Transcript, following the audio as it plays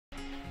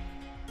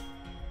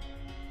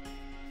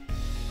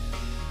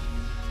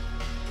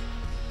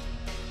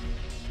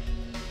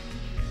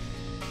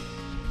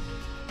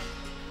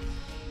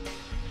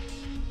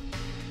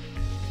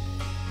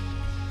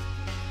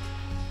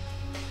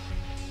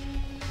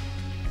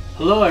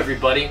Hello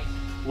everybody,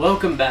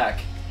 welcome back,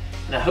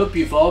 and I hope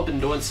you've all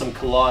been doing some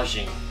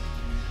collaging.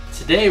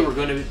 Today we're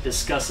going to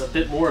discuss a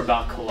bit more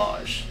about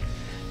collage.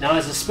 Now,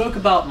 as I spoke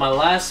about in my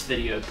last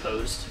video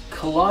post,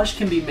 collage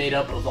can be made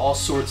up of all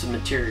sorts of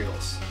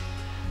materials.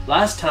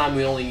 Last time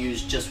we only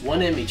used just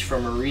one image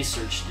from our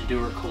research to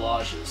do our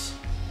collages.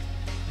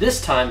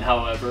 This time,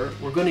 however,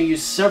 we're going to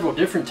use several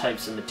different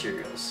types of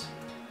materials.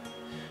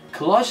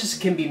 Collages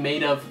can be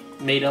made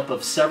up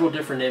of several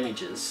different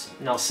images.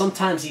 Now,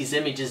 sometimes these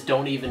images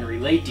don't even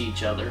relate to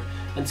each other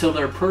until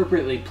they're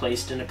appropriately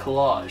placed in a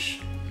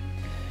collage.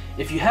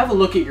 If you have a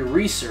look at your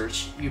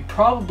research, you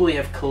probably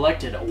have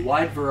collected a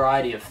wide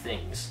variety of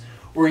things,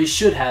 or you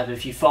should have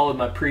if you followed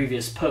my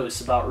previous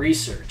posts about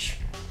research.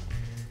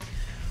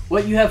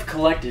 What you have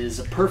collected is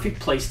a perfect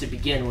place to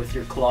begin with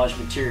your collage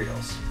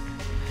materials.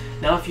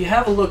 Now, if you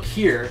have a look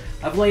here,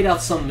 I've laid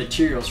out some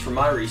materials for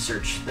my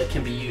research that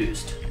can be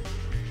used.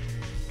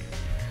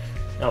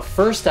 Now,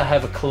 first I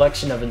have a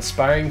collection of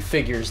inspiring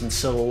figures and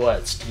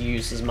silhouettes to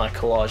use as my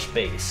collage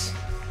base.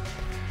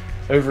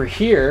 Over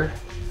here,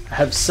 I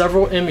have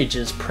several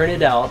images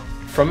printed out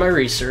from my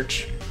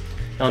research.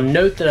 Now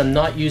note that I'm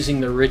not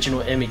using the original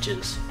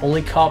images,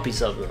 only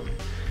copies of them.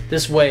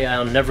 This way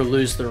I'll never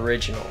lose the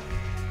original.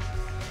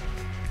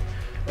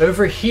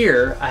 Over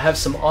here, I have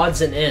some odds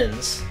and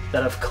ends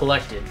that I've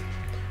collected,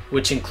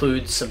 which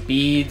include some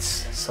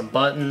beads, some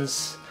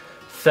buttons,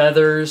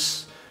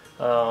 feathers,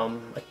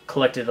 I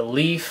collected a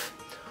leaf.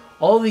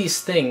 All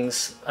these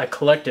things I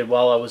collected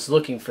while I was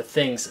looking for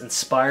things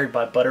inspired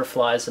by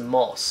butterflies and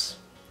moths.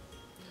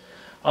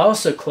 I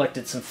also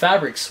collected some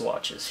fabric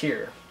swatches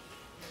here,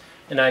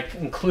 and I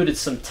included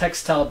some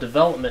textile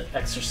development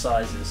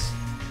exercises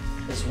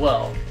as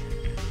well.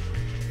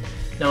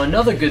 Now,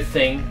 another good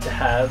thing to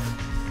have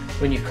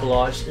when you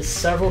collage is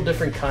several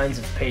different kinds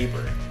of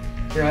paper.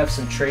 Here I have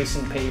some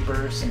tracing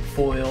paper, some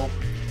foil,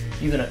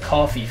 even a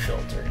coffee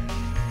filter.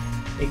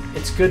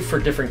 It's good for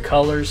different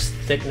colors,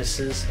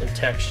 thicknesses, and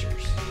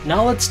textures.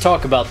 Now let's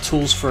talk about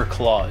tools for a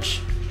collage.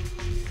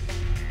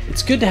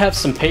 It's good to have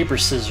some paper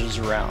scissors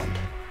around.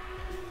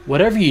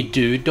 Whatever you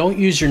do, don't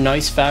use your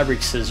nice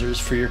fabric scissors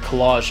for your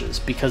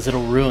collages because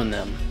it'll ruin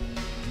them.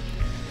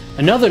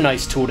 Another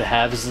nice tool to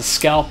have is a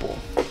scalpel.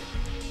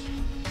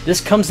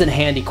 This comes in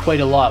handy quite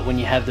a lot when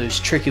you have those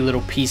tricky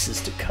little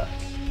pieces to cut.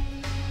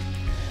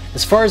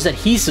 As far as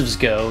adhesives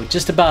go,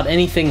 just about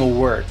anything will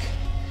work.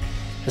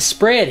 A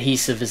spray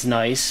adhesive is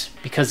nice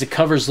because it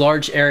covers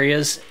large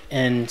areas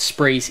and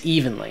sprays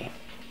evenly.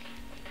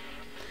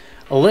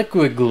 A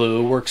liquid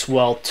glue works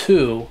well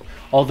too,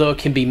 although it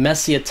can be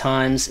messy at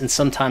times and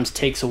sometimes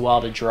takes a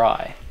while to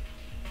dry.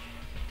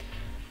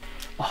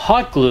 A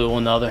hot glue,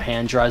 on the other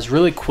hand, dries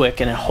really quick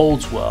and it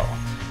holds well.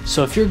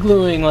 So if you're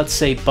gluing, let's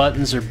say,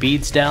 buttons or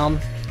beads down,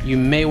 you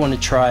may want to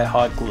try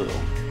hot glue.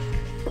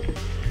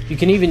 You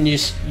can even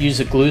use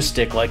a glue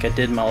stick like I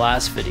did in my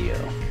last video,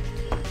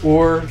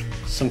 or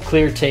some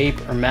clear tape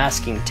or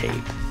masking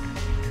tape.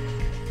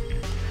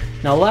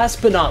 Now,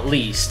 last but not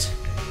least,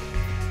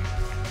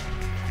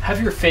 have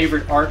your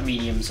favorite art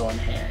mediums on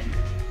hand.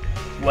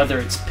 Whether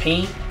it's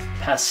paint,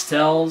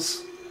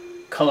 pastels,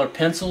 color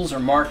pencils,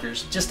 or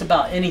markers, just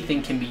about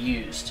anything can be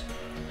used.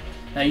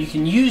 Now, you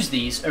can use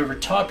these over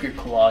top your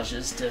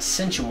collages to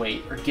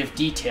accentuate or give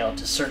detail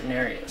to certain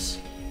areas.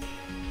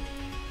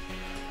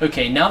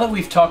 Okay, now that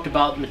we've talked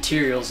about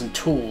materials and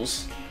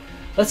tools,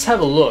 let's have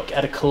a look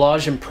at a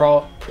collage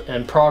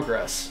in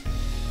progress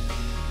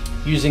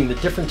using the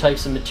different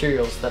types of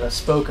materials that I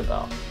spoke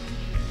about.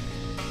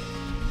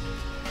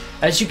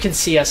 As you can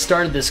see, I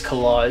started this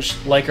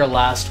collage like our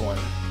last one.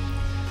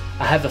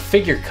 I have a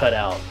figure cut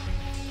out.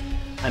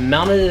 I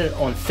mounted it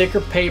on thicker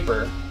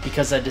paper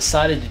because I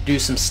decided to do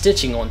some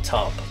stitching on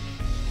top.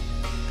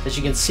 As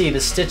you can see,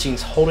 the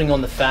stitching's holding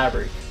on the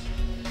fabric.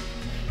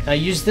 I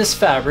use this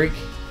fabric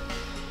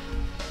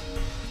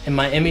and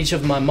my image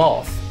of my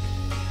moth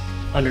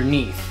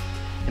underneath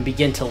and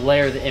begin to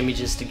layer the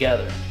images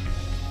together.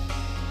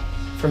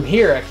 From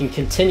here, I can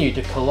continue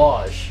to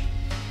collage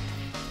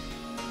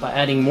by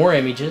adding more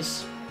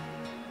images.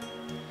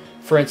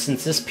 For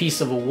instance, this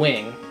piece of a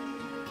wing,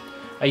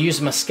 I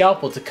use my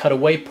scalpel to cut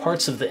away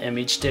parts of the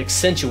image to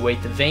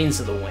accentuate the veins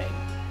of the wing.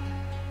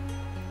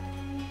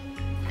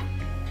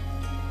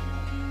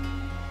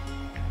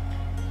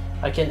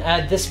 I can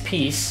add this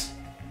piece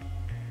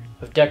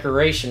of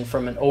decoration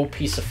from an old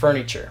piece of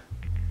furniture.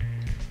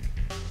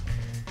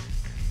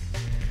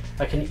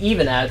 I can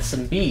even add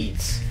some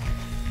beads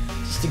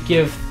just to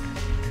give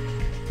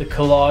the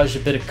collage a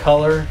bit of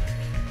color,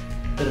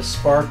 a bit of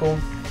sparkle.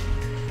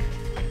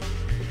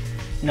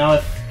 Now,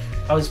 if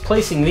I was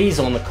placing these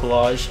on the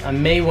collage, I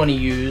may want to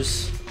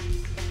use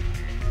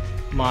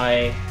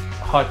my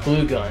hot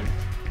glue gun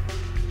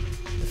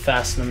to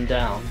fasten them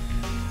down.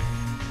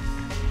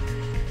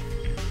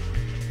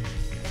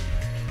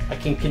 I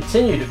can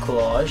continue to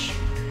collage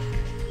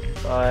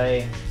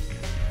by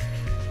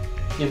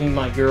giving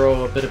my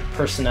girl a bit of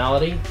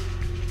personality,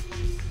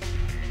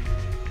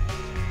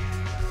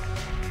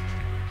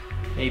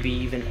 maybe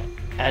even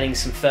adding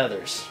some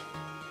feathers.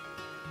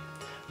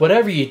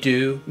 Whatever you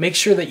do, make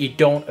sure that you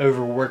don't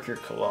overwork your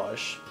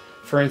collage.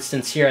 For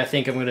instance, here I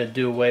think I'm going to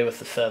do away with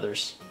the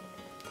feathers.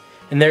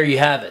 And there you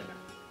have it.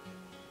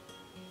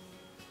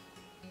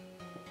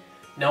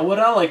 Now what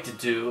I like to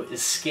do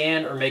is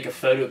scan or make a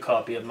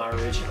photocopy of my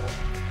original.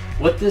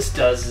 What this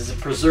does is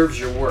it preserves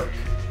your work.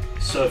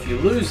 So if you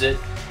lose it,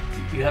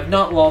 you have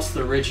not lost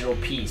the original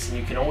piece and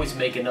you can always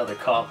make another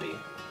copy.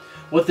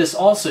 What this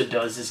also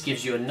does is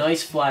gives you a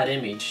nice flat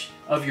image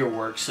of your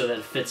work so that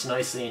it fits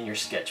nicely in your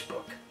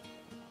sketchbook.